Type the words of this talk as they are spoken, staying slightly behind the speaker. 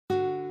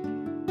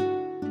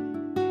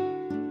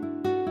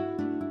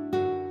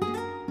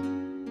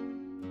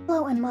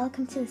Hello and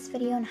welcome to this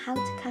video on how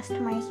to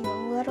customize your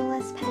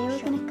littlest pet. Today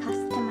we're going to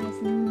customize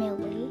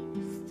Millie,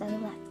 so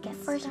let's get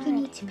started. First you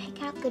need to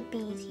pick out the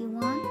bees you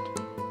want,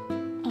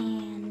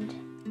 and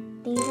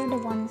these are the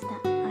ones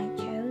that I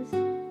chose.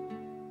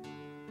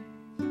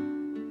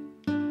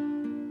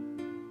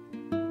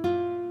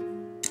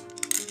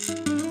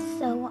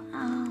 So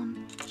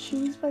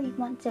choose where you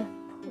want to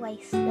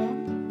place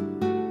them.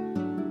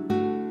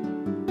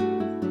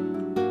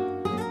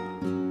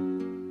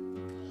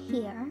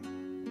 Here.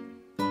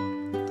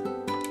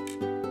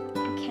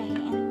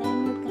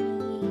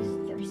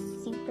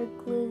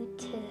 Glue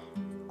to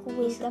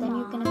glue them. Then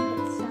you're gonna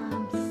put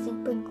some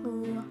super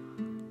glue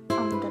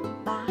on the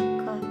back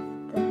of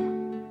the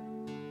thing.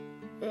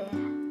 There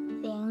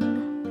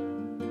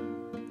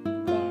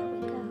we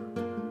go.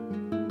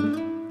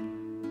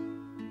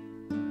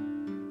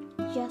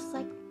 Just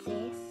like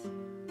this.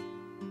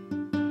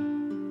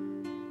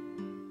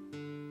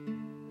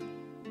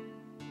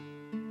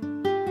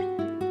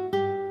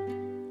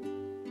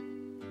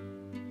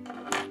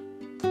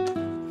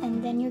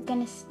 And then you're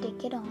gonna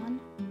stick it on.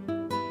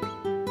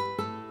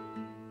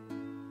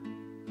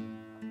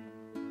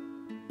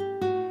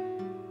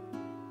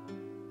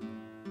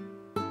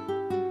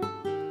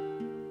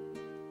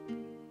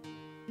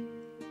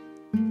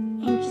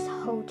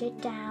 Hold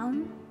it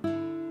down.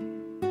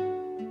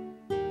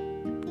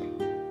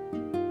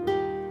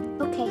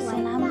 Okay, so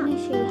now I'm going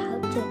to show you how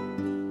to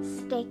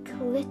stick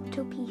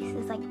little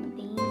pieces like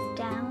these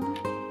down.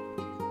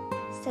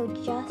 So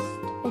just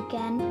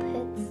again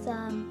put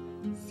some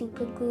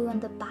super glue on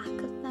the back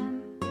of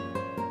them,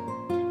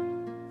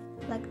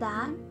 like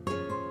that,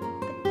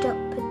 but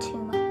don't put too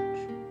much.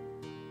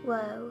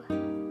 Whoa.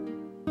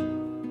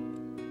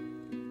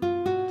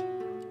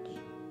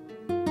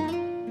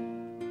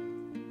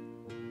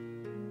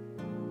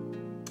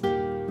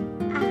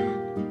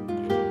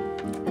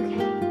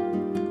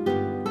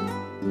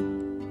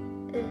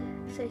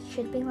 So it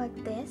should be like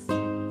this,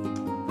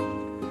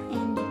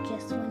 and you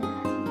just want to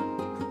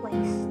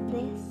place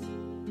this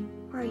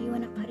where you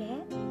want to put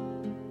it,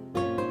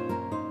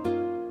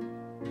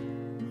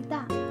 like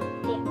that,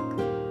 yeah.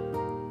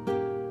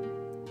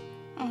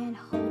 And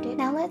hold it.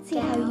 Now let's see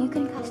how you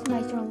can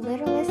customize your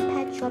littlest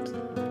pet shops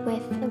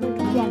with the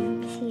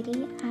Gem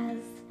Kitty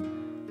as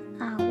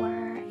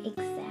our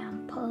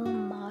example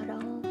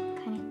model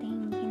kind of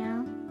thing, you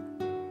know.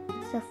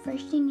 So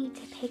first you need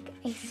to pick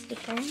a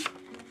sticker.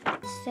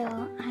 So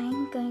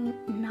I'm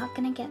not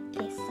gonna get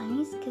this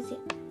size because it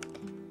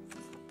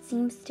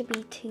seems to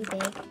be too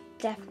big.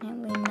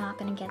 Definitely not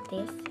gonna get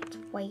this. It's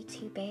way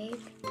too big.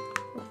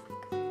 Look.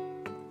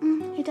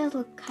 It does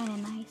look kind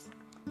of nice.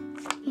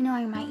 You know,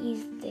 I might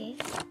use this.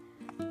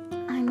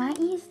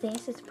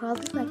 It's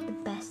probably like the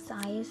best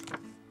size.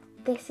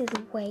 This is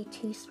way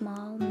too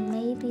small.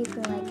 Maybe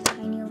for like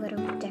tiny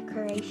little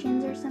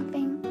decorations or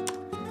something.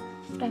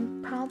 But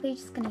I'm probably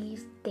just gonna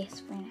use this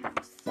for now.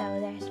 So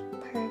there's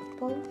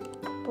purple,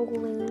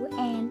 blue,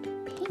 and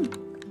pink.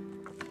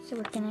 So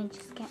we're gonna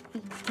just get a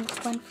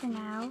pink one for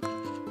now.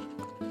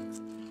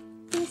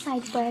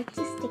 Decide where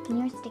to stick in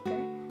your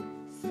sticker.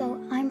 So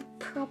I'm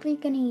probably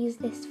gonna use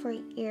this for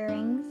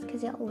earrings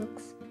because it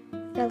looks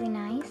really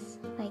nice,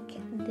 like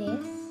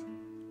this.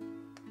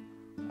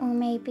 Or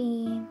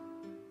maybe,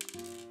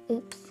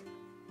 oops,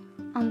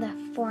 on the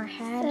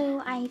forehead.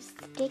 So I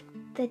stick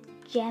the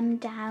gem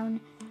down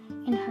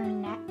in her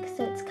neck,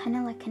 so it's kind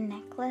of like a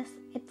necklace.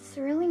 It's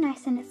really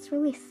nice and it's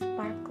really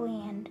sparkly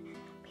and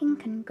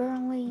pink and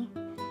girly,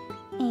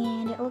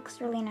 and it looks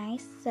really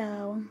nice,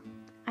 so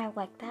I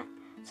like that.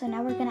 So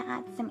now we're gonna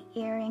add some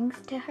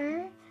earrings to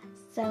her.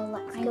 So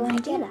let's go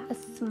and get a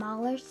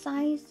smaller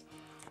size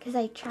because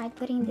I tried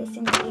putting this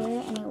in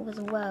here and it was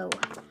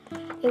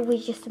it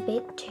was just a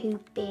bit too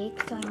big,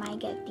 so I might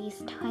get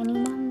these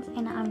tiny ones,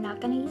 and I'm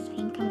not gonna use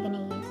pink. I'm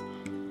gonna use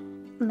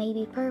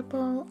maybe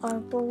purple or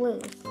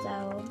blue.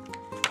 So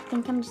I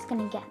think I'm just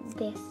gonna get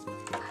this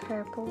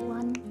purple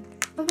one.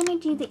 We're gonna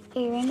do the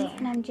earrings,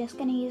 and I'm just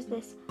gonna use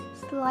this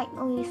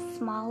slightly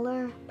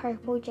smaller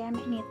purple gem,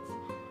 and it's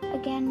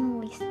again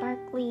really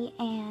sparkly,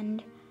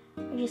 and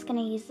we're just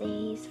gonna use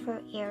these for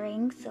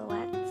earrings. So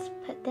let's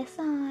put this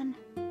on.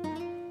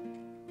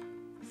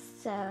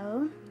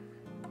 So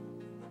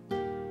you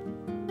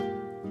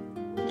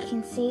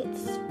can see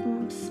it's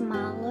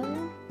smaller,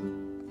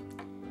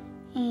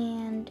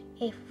 and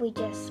if we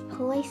just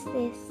place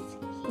this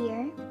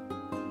here,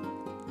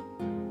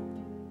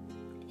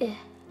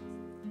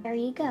 there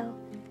you go,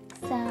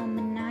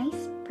 some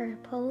nice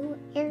purple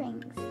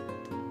earrings.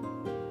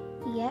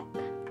 Yep.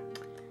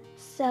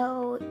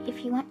 So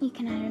if you want, you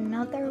can add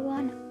another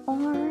one,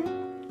 or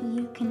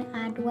you can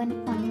add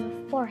one on your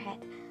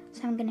forehead.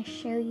 So I'm gonna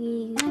show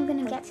you. I'm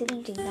gonna get to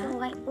do that.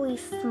 Slightly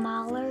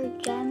smaller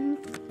gems.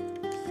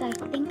 So I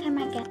think I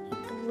might get a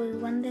blue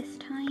one this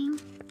time.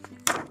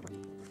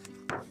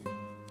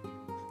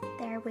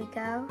 There we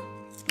go.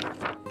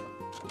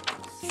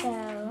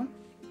 So,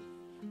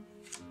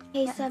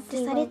 okay, so I've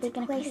decided to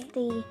place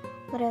the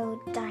little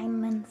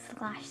diamond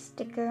slash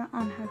sticker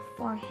on her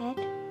forehead,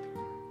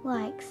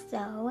 like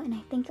so, and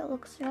I think it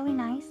looks really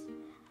nice.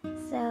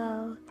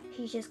 So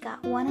she just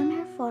got one on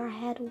her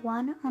forehead,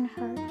 one on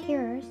her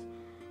ears,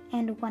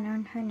 and one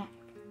on her neck.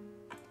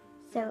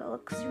 So it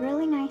looks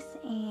really nice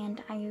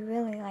and I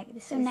really like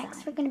this design. So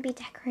next we're going to be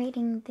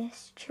decorating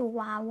this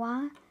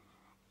chihuahua,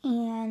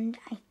 and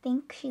I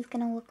think she's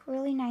going to look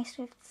really nice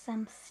with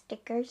some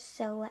stickers,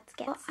 so let's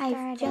get started.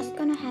 I've just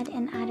gone ahead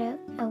and added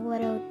a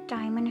little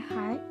diamond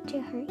heart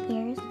to her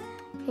ears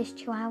because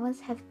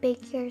chihuahuas have big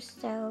ears,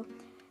 so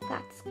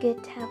that's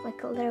good to have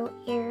like a little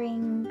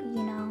earring,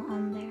 you know,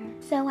 on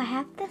there. So I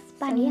have this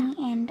bunny,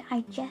 and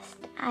I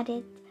just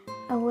added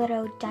a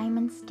little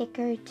diamond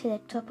sticker to the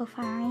top of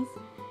her eyes.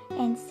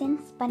 And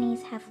since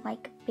bunnies have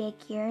like big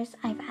ears,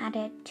 I've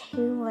added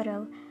 2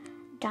 little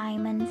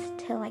diamonds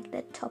to like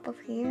the top of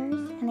her ears,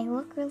 and they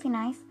look really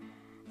nice.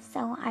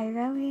 So I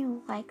really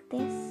like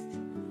this.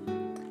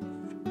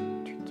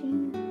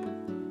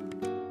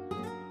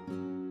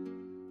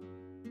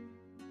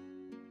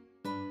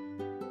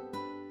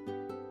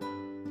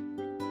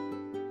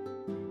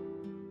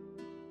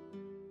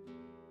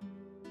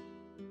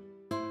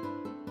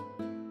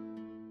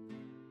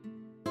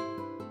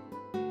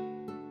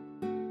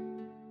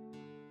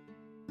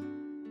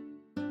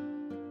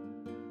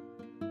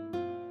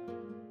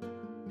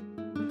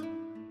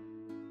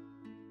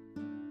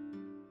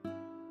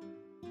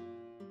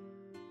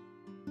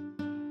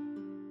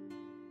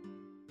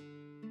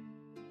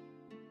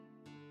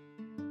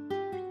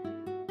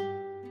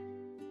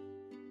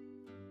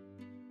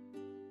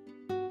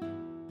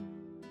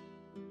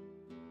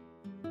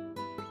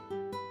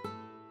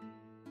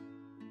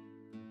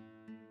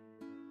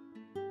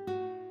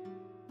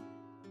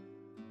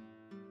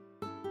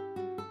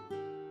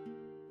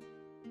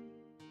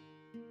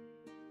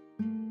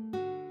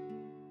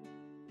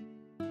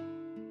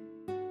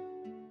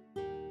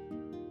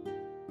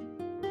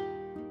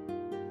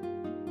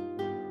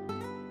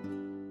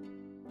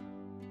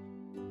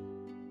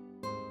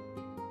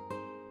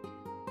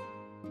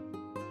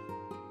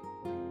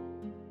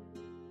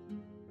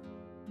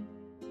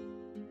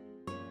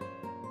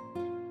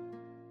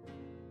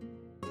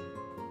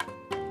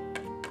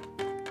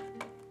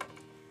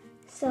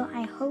 So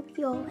I hope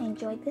you all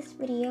enjoyed this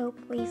video.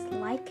 Please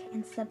like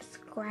and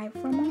subscribe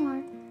for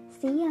more.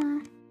 See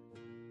ya!